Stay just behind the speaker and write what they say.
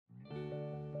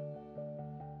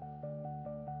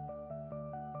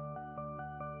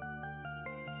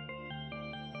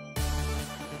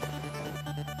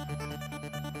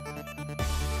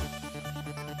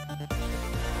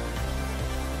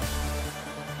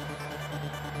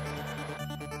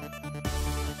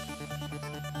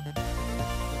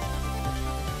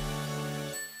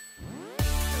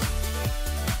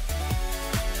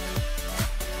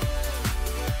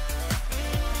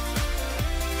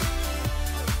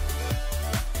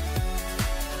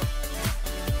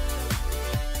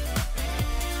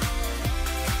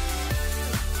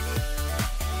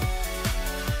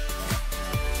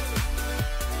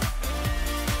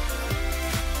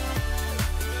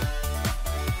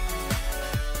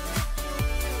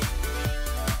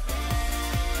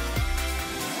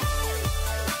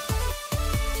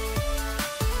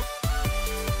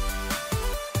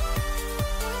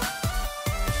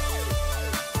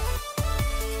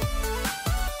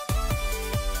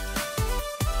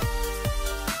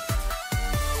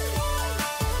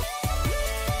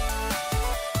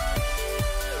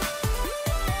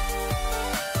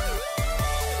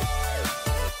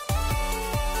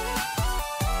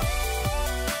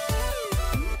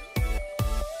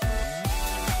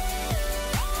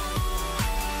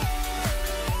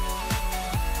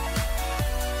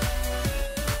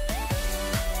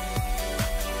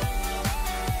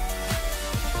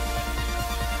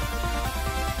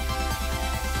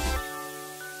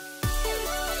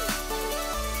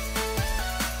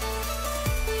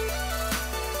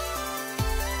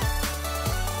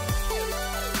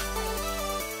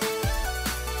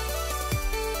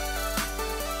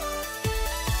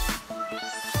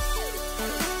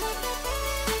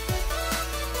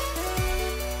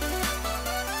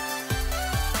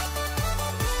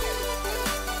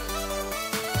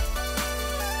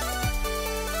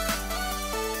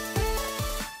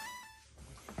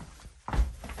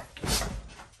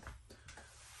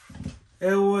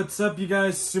Hey, what's up, you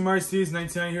guys? Sumarsteez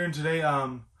 99 here, and today,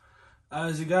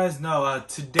 as you guys know,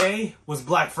 today was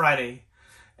Black Friday,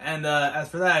 and as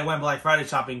for that, I went Black Friday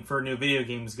shopping for new video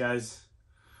games, guys.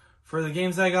 For the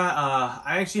games I got,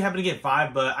 I actually happened to get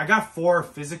 5, but I got 4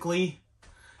 physically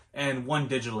and 1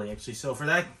 digitally, actually. So for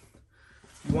that,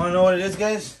 you want to know what it is,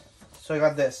 guys? So I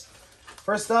got this.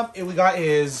 First up, we got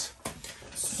is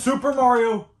Super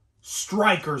Mario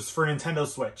Strikers for Nintendo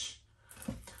Switch,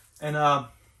 and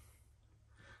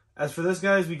as for this,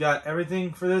 guys, we got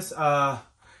everything for this. I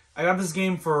got this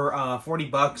game for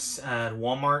 $40 at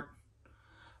Walmart.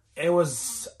 It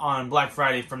was on Black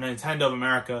Friday from Nintendo of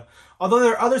America. Although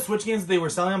there are other Switch games that they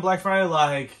were selling on Black Friday,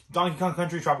 like Donkey Kong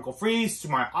Country Tropical Freeze,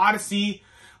 Super Mario Odyssey,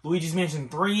 Luigi's Mansion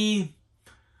 3.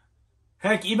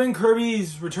 Heck, even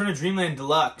Kirby's Return to Dreamland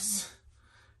Deluxe.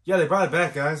 Yeah, they brought it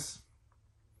back, guys.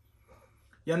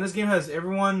 Yeah, and this game has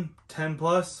everyone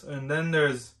 10+, and then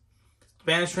there's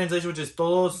Spanish translation, which is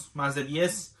todos más de 10.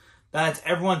 That's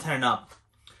everyone 10 and up.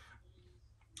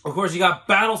 Of course, you got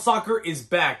Battle Soccer is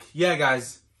back. Yeah,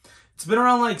 guys. It's been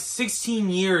around like 16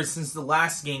 years since the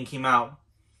last game came out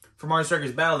for Mario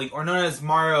Strikers Battle League, or known as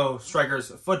Mario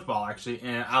Strikers Football, actually,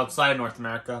 outside North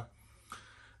America.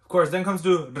 Of course, then comes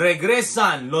to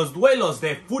Regresan los duelos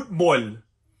de fútbol,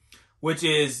 which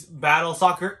is Battle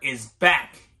Soccer is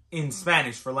back in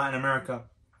Spanish for Latin America.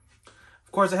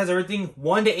 Of course, it has everything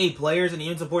 1 to 8 players, and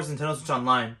even supports Nintendo Switch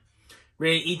Online.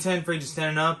 Rated E10 for ages 10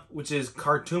 and up, which is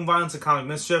cartoon violence and comic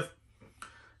mischief.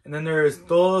 And then there's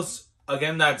todos,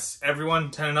 again, that's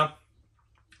everyone 10 and up.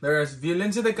 There's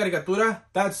violencia de caricatura,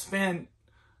 that's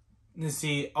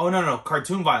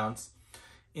cartoon violence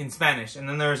in Spanish. And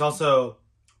then there's also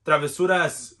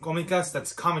travesuras cómicas,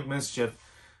 that's comic mischief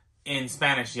in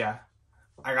Spanish, yeah.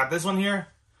 I got this one here.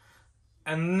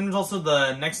 And then there's also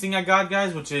the next thing I got,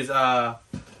 guys, which is Dead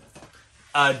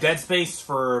Space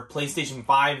for PlayStation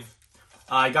 5.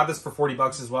 I got this for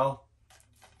 $40 as well.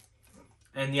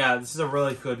 And yeah, this is a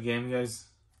really good game, guys.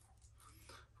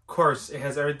 Of course, it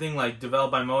has everything like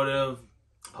developed by Motive,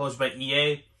 published by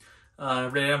EA,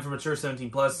 rated M for mature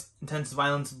 17+, intense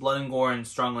violence, blood and gore, and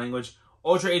strong language,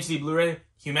 Ultra HD Blu-ray,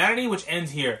 humanity, which ends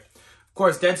here. Of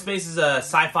course, Dead Space is a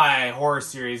sci-fi horror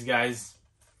series, guys.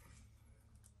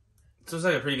 So it's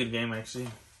like a pretty good game, actually.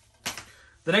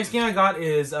 The next game I got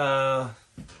is The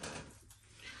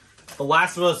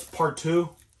Last of Us Part 2.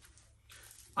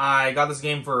 I got this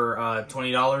game for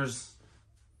 $20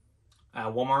 at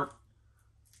Walmart.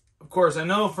 Of course, I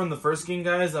know from the first game,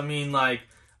 guys, I mean, like,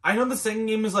 I know the second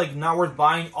game is, like, not worth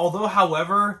buying. Although,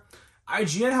 however,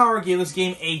 IGN, however, gave this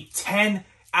game a 10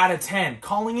 out of 10,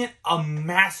 calling it a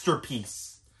masterpiece.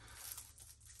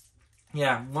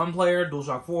 Yeah, 1 player,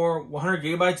 DualShock 4, 100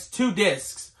 gigabytes, 2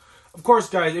 discs. Of course,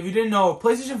 guys, if you didn't know,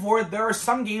 PlayStation 4, there are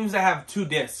some games that have 2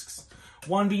 discs.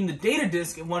 One being the data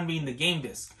disc and one being the game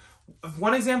disc.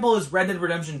 One example is Red Dead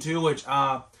Redemption 2, which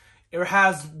it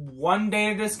has 1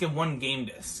 data disc and 1 game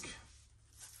disc.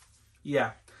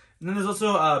 Yeah. And then there's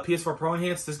also PS4 Pro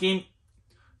Enhanced. This game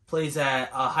plays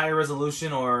at a higher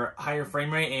resolution or higher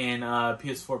frame rate in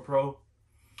PS4 Pro.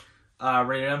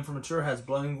 Rated M for mature, has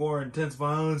blood and gore, intense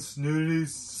violence, nudity,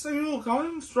 sexual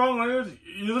content, strong language,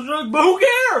 user drug, but who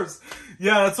cares?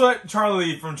 Yeah, that's what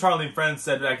Charlie from Charlie and Friends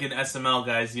said back in SML,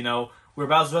 guys. You know, we're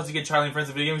about to get Charlie and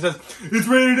Friends a video game. He says, it's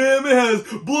rated M, it has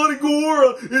blood and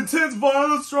gore, intense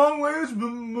violence, strong language,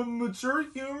 mature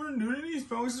humor, nudity,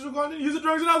 strong sexual content, user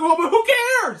drugs and alcohol, but who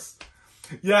cares?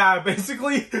 Yeah,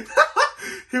 basically,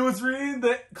 he was reading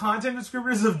the content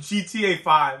descriptors of GTA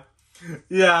 5.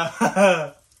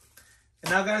 Yeah. And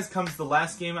now, guys, comes the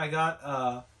last game I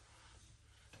got.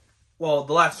 Well,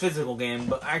 the last physical game,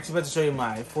 but I actually about to show you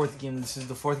my 4th game. This is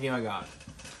the 4th game I got.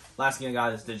 Last game I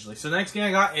got is digitally. So the next game I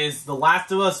got is The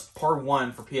Last of Us Part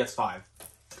 1 for PS5.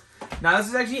 Now, this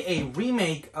is actually a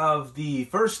remake of the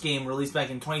first game released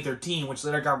back in 2013, which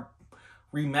later got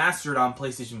remastered on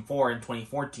PlayStation 4 in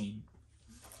 2014.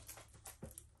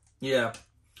 Yeah.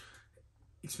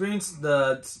 Experience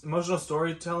the emotional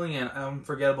storytelling and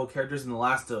unforgettable characters in The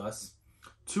Last of Us.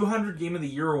 200 Game of the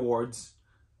Year awards.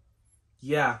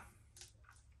 Yeah.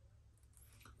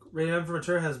 Rated M for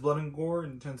mature, has blood and gore,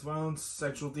 intense violence,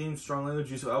 sexual themes, strong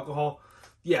language, use of alcohol.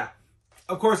 Yeah.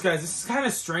 Of course, guys, this is kind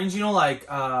of strange, you know, like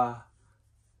The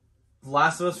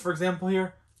Last of Us, for example,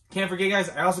 here. Can't forget, guys,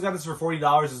 I also got this for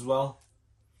 $40 as well.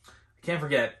 I can't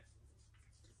forget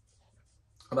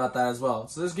about that as well.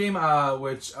 So this game, you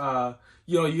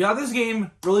know, you got this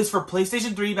game released for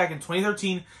PlayStation 3 back in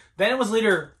 2013. Then it was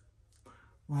later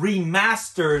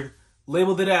remastered,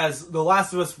 labeled it as The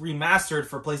Last of Us Remastered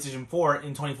for PlayStation 4 in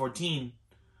 2014.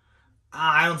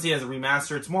 I don't see it as a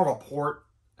remaster. It's more of a port.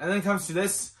 And then it comes to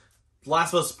this.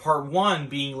 Last of Us Part 1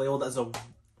 being labeled as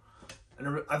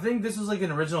I think this was like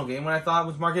an original game when I thought it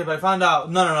was marketed, but I found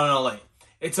out, no, like,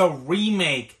 it's a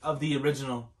remake of the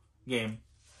original game.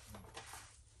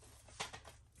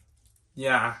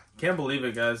 Yeah, can't believe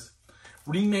it, guys.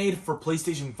 Remade for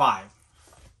PlayStation 5.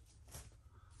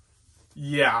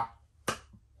 Yeah.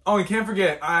 Oh, and can't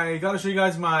forget, I gotta show you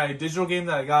guys my digital game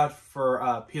that I got for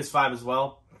PS5 as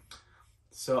well.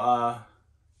 So, about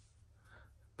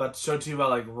to show it to you about,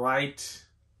 like, right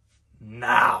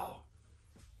now.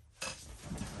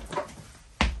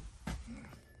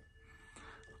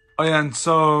 Oh yeah, and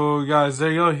so guys,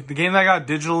 there you go. The game that I got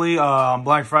digitally on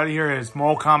Black Friday here is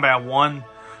Mortal Kombat 1.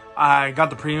 I got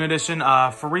the premium edition.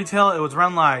 For retail, it was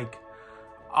around like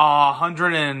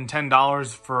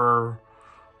 $110 for,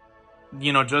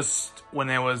 you know, just when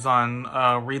it was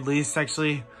on release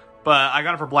actually. But I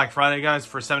got it for Black Friday, guys,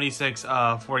 for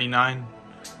 $76.49.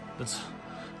 That's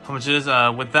how much it is.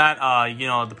 With that, you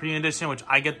know, the premium edition, which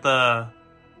I get the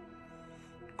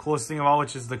coolest thing of all,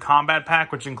 which is the Kombat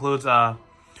pack, which includes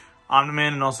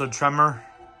Omni-Man and also Tremor.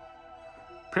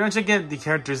 Pretty much I get the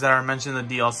characters that are mentioned in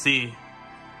the DLC.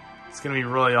 It's going to be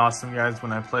really awesome, guys,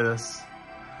 when I play this.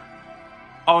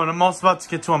 Oh, and I'm also about to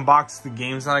get to unbox the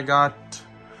games that I got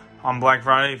on Black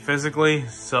Friday physically.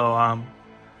 So, I'm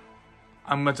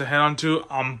about to head on to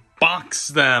unbox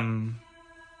them.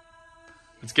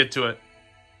 Let's get to it.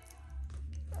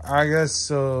 Alright, guys,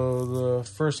 so the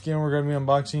first game we're going to be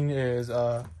unboxing is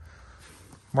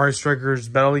Mario Strikers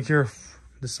Battle League here.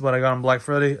 This is what I got on Black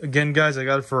Friday. Again, guys, I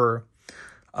got it for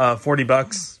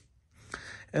 $40.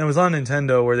 And it was on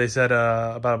Nintendo where they said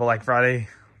about Black Friday.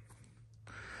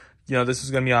 You know, this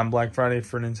is going to be on Black Friday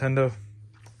for Nintendo.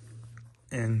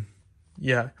 And,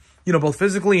 yeah. You know, both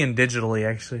physically and digitally,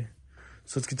 actually.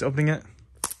 So let's get to opening it.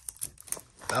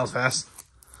 That was fast.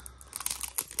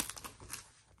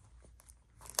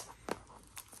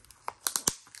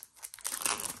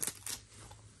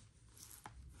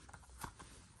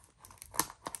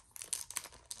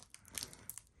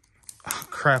 Oh,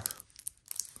 crap.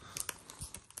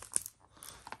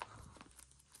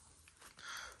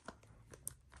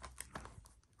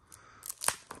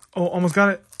 Oh, almost got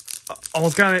it.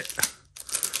 Almost got it.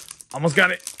 Almost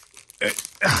got it.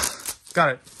 Got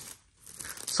it.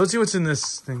 So let's see what's in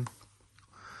this thing.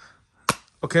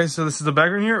 Okay, so this is the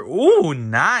background here. Ooh,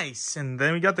 nice. And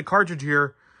then we got the cartridge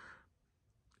here.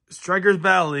 Strikers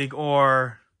Battle League,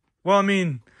 or... Well, I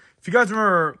mean, if you guys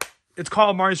remember, it's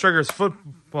called Mario Strikers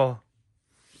Football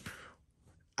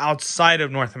outside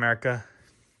of North America.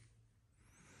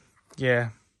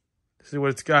 Yeah. See what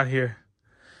it's got here.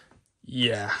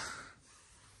 Yeah.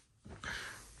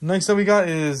 Next up we got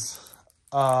is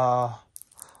Last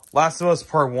of Us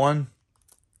Part 1.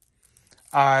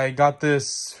 I got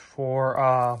this for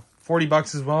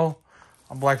 $40 as well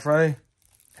on Black Friday.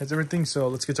 Has everything, so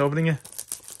let's get to opening it.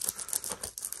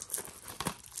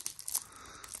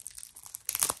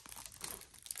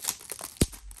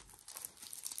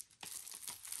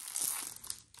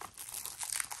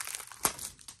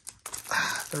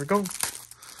 There we go.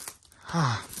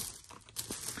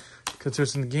 Cuts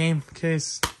us in the game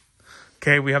case.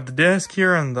 Okay, we have the disc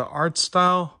here and the art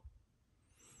style.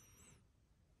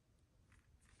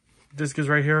 Disc is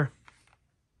right here.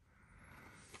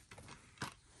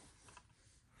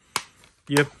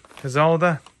 Yep, has all of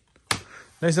that.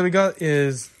 Next that we got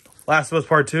is Last of Us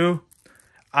Part 2.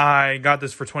 I got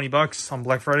this for $20 on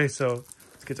Black Friday, so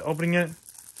let's get to opening it.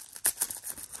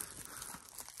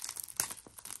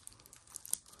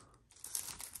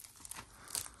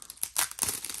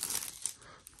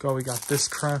 Go, we got this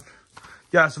crap.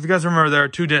 Yeah, so if you guys remember, there are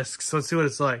 2 discs. So let's see what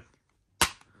it's like.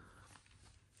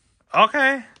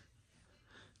 Okay.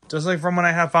 Just like from when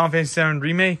I have Final Fantasy VII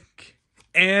Remake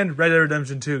and Red Dead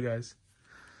Redemption 2, guys.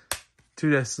 2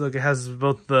 discs. Look, it has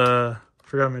both the...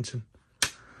 Forgot to mention.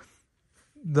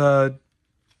 This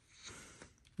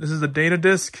is the data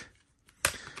disc.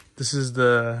 This is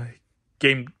the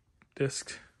game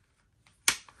disc.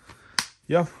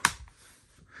 Yep.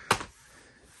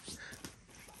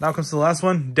 Now comes to the last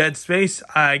one, Dead Space.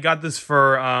 I got this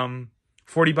for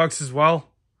 $40 as well.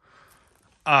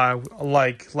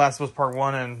 Like Last of Us Part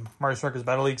 1 and Mario Strikers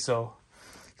Battle League. So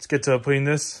let's get to putting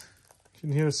this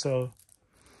in here. So,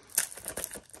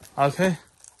 okay.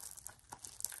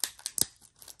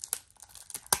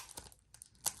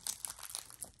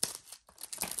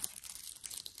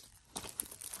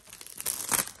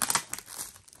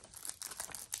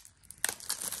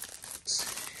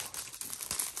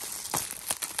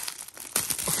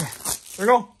 There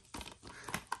we go.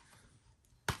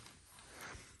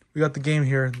 We got the game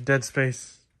here, Dead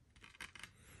Space.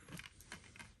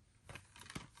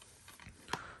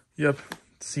 Yep,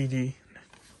 CD.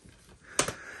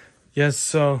 Yes,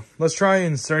 so let's try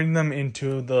inserting them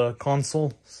into the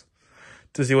consoles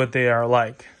to see what they are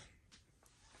like.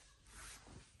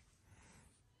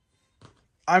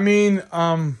 I mean,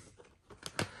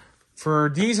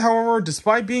 for these, however,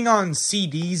 despite being on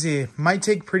CDs, it might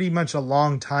take pretty much a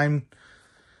long time.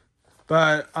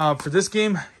 But for this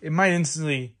game, it might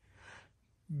be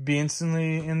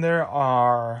instantly in there,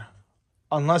 or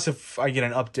unless if I get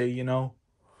an update, you know,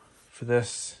 for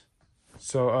this.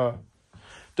 So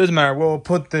doesn't matter. We'll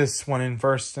put this one in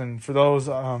first, and for those,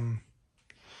 I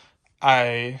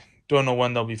don't know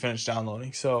when they'll be finished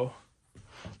downloading. So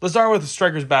let's start with the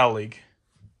Strikers Battle League.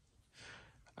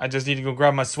 I just need to go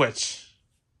grab my Switch.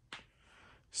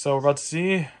 So we're about to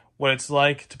see what it's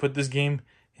like to put this game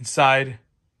inside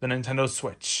the Nintendo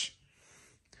Switch.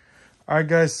 Alright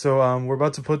guys, so we're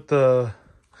about to put the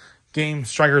game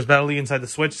Strikers Battle League inside the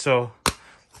Switch, so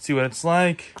let's see what it's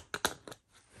like.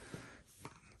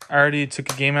 I already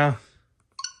took a game out.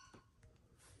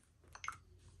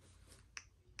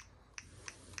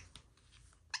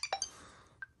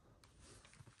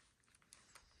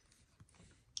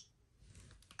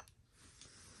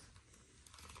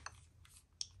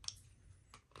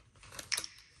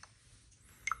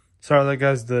 Sorry that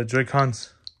guys, the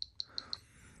Joy-Cons.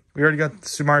 We already got the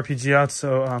Super Mario RPG out,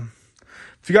 so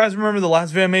if you guys remember the last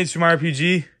video I made, Super Mario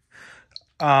RPG,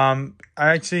 I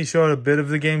actually showed a bit of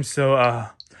the game, so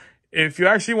if you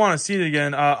actually want to see it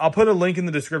again, I'll put a link in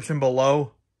the description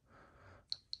below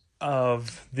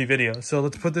of the video. So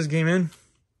let's put this game in,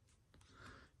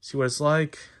 see what it's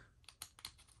like.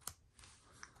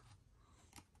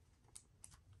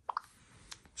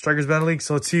 Strikers Battle League,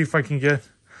 so let's see if I can get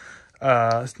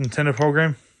Nintendo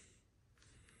program.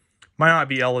 Might not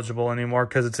be eligible anymore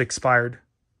because it's expired.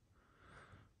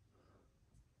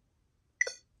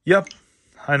 Yep,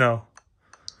 I know.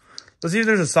 Let's see if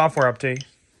there's a software update.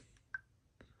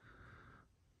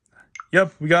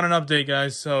 Yep, we got an update,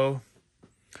 guys, so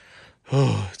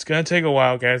it's gonna take a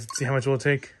while, guys. Let's see how much it will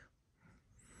take.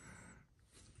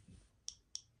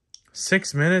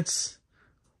 6 minutes,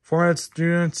 4 minutes, 3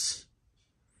 minutes.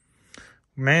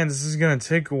 Man, this is gonna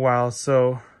take a while,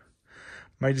 so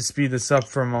might just speed this up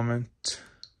for a moment.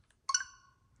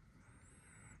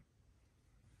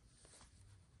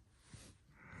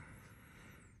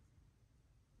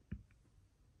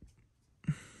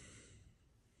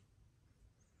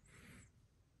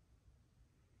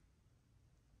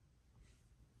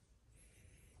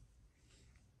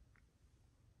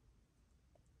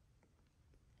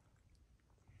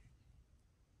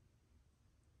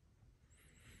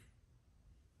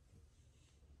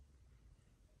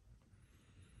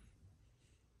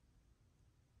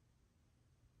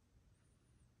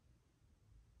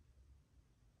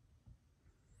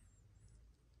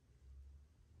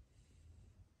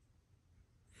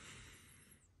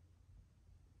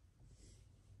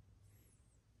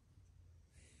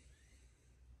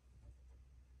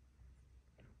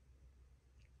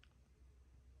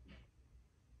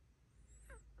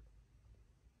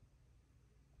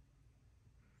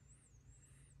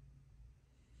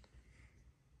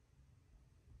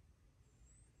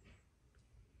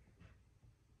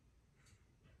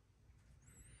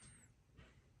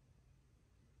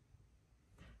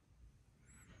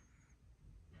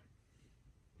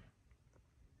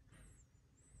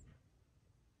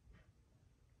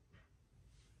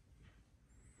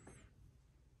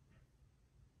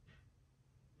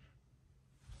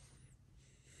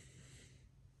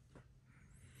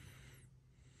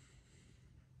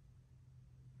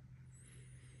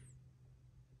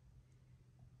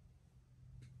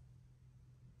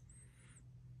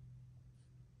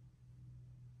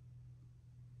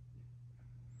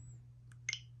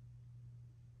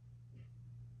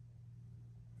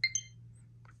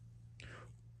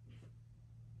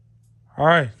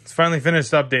 Alright, it's finally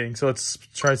finished updating, so let's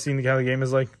try seeing how the game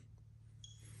is like.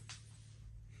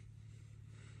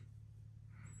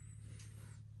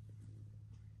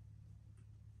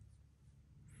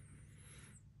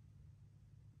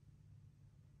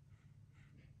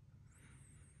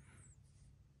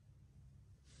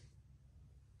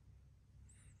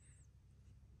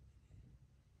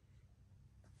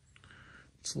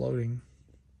 It's loading.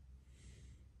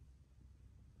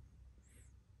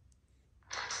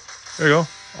 There you go.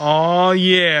 Oh,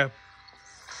 yeah.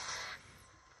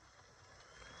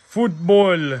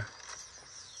 Football.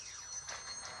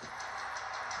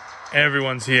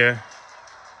 Everyone's here.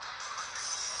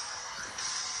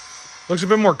 Looks a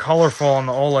bit more colorful on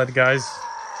the OLED, guys.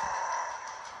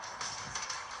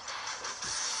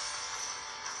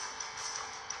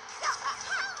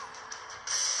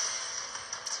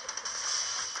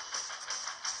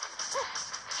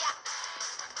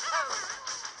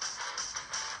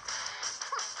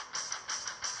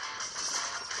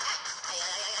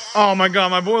 Oh my god,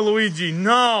 my boy Luigi,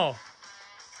 no!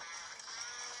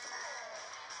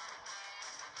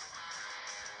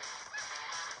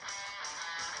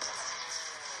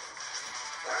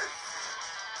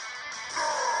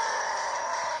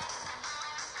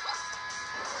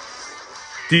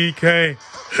 DK.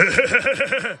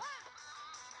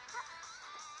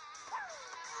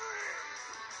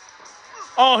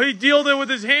 Oh, he dealed it with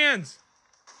his hands.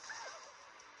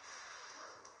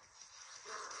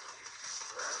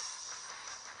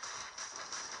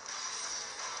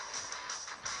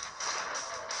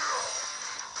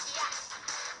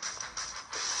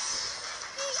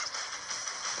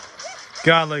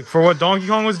 God, like, for what Donkey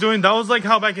Kong was doing, that was like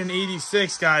how back in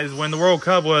 '86, guys, when the World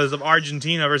Cup was of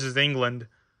Argentina versus England.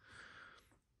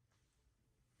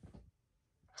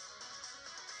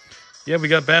 Yeah, we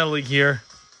got Battle League here.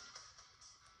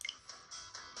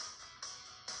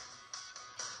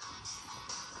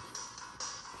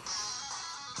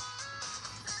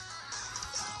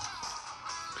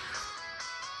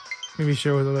 Maybe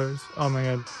share with others. Oh my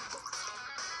god.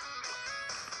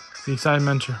 The excited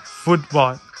mentor.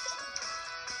 Football.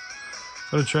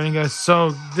 Go to training, guys. So,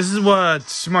 this is what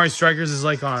Super Mario Strikers is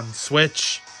like on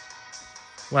Switch.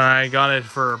 When I got it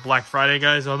for Black Friday,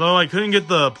 guys. Although I couldn't get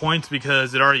the points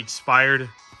because it already expired.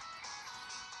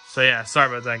 So yeah, sorry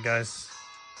about that, guys.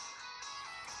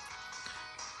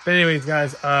 But anyways,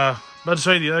 guys, about to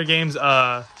show you the other games.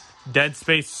 Dead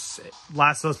Space,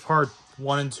 Last of Us Part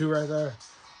 1 and 2 right there.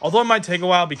 Although it might take a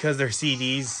while because they're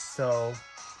CDs, so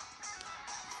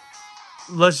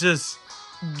let's just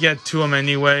get to them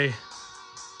anyway.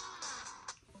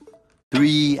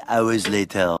 3 hours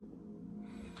later.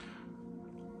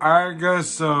 Alright guys,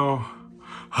 so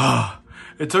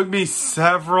it took me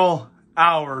several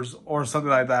hours or something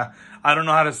like that. I don't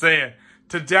know how to say it.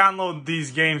 To download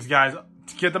these games, guys.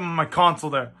 To get them on my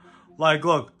console there. Like,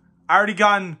 look. I already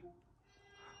gotten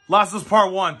Last of Us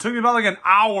Part 1. Took me about like an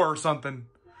hour or something.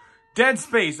 Dead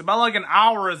Space, about like an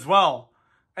hour as well.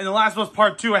 And The Last of Us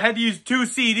Part 2, I had to use 2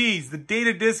 CDs. The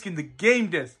data disc and the game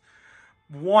disc.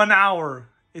 1 hour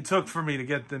it took for me to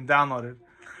get them downloaded.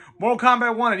 Mortal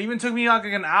Kombat 1, it even took me like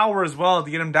an hour as well to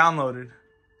get them downloaded.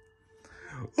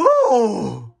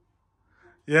 Ooh!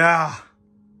 Yeah.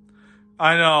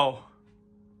 I know.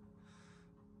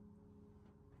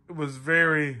 It was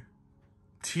very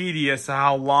tedious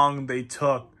how long they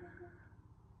took.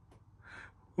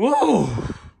 Whoa!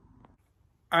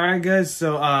 Alright guys,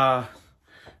 so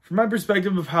from my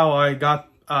perspective of how I got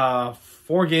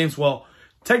 4 games, well,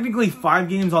 technically 5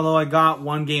 games, although I got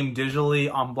 1 game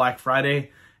digitally on Black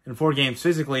Friday. And 4 games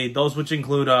physically, those which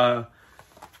include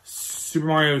Super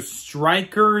Mario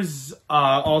Strikers,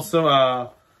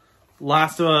 also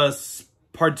Last of Us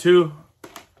Part 2.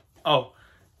 Oh,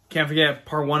 can't forget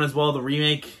Part 1 as well, the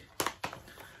remake.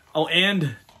 Oh,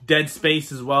 and Dead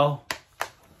Space as well.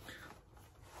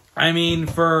 I mean,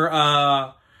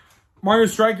 for Mario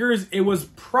Strikers, it was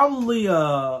probably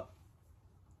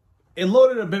it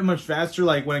loaded a bit much faster,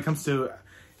 like when it comes to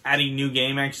adding new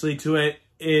game actually to it.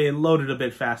 It loaded a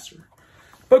bit faster.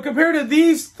 But compared to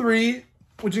these 3,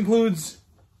 which includes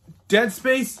Dead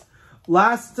Space,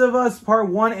 Last of Us Part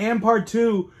 1 and Part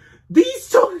 2, these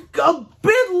took a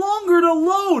bit longer to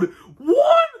load. 1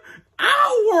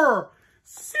 hour!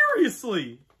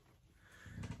 Seriously.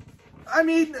 I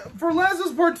mean, for Last of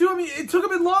Us Part 2, I mean, it took a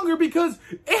bit longer because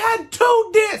it had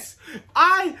 2 discs.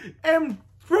 I am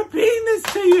repeating this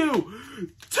to you.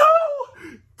 2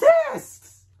 discs!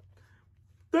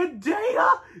 The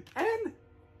data and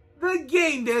the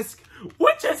game disc,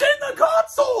 which is in the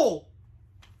console.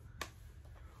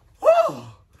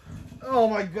 Oh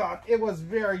my god, it was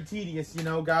very tedious, you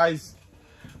know, guys.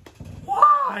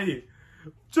 Why?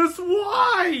 Just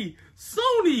why?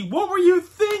 Sony, what were you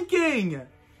thinking?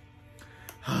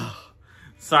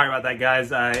 Sorry about that,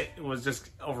 guys. I was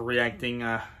just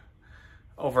overreacting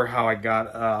over how I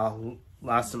got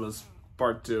Last of Us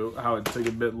Part 2, how it took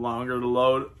a bit longer to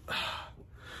load.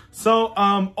 So,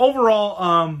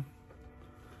 overall,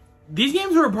 these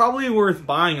games were probably worth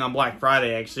buying on Black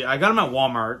Friday, actually. I got them at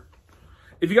Walmart.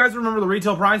 If you guys remember the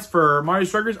retail price for Mario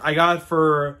Strikers, I got it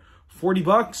for 40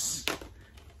 bucks.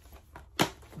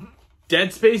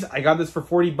 Dead Space, I got this for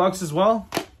 40 bucks as well.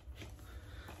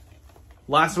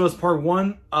 Last of Us Part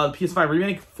 1, the PS5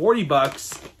 remake, 40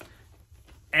 bucks.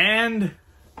 And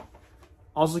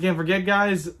also can't forget,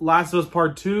 guys, Last of Us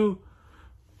Part 2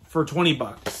 for 20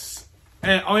 bucks.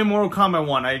 And only Mortal Kombat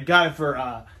 1, I got it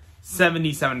for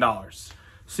 $77.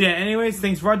 So yeah, anyways,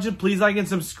 thanks for watching. Please like and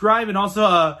subscribe. And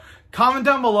also comment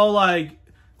down below, like,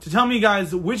 to tell me,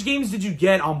 guys, which games did you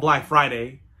get on Black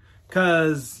Friday?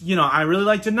 Because, you know, I really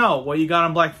like to know what you got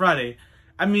on Black Friday.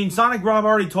 I mean, Sonic Rob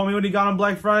already told me what he got on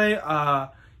Black Friday.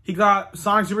 He got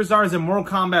Sonic Superstars and Mortal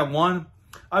Kombat 1.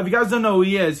 If you guys don't know who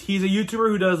he is, he's a YouTuber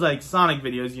who does like Sonic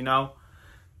videos, you know,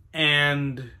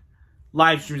 and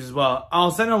live streams as well. I'll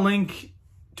send a link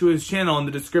to his channel in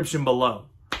the description below.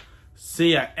 So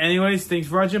yeah, anyways, thanks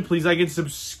for watching. Please like and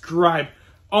subscribe.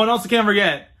 Oh, and also can't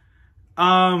forget,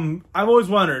 I've always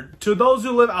wondered, to those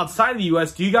who live outside of the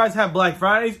US, do you guys have Black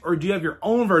Fridays or do you have your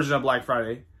own version of Black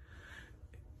Friday?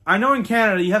 I know in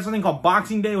Canada you have something called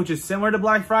Boxing Day, which is similar to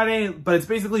Black Friday, but it's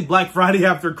basically Black Friday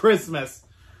after Christmas.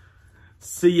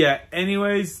 So yeah,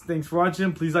 anyways, thanks for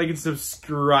watching. Please like and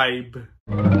subscribe.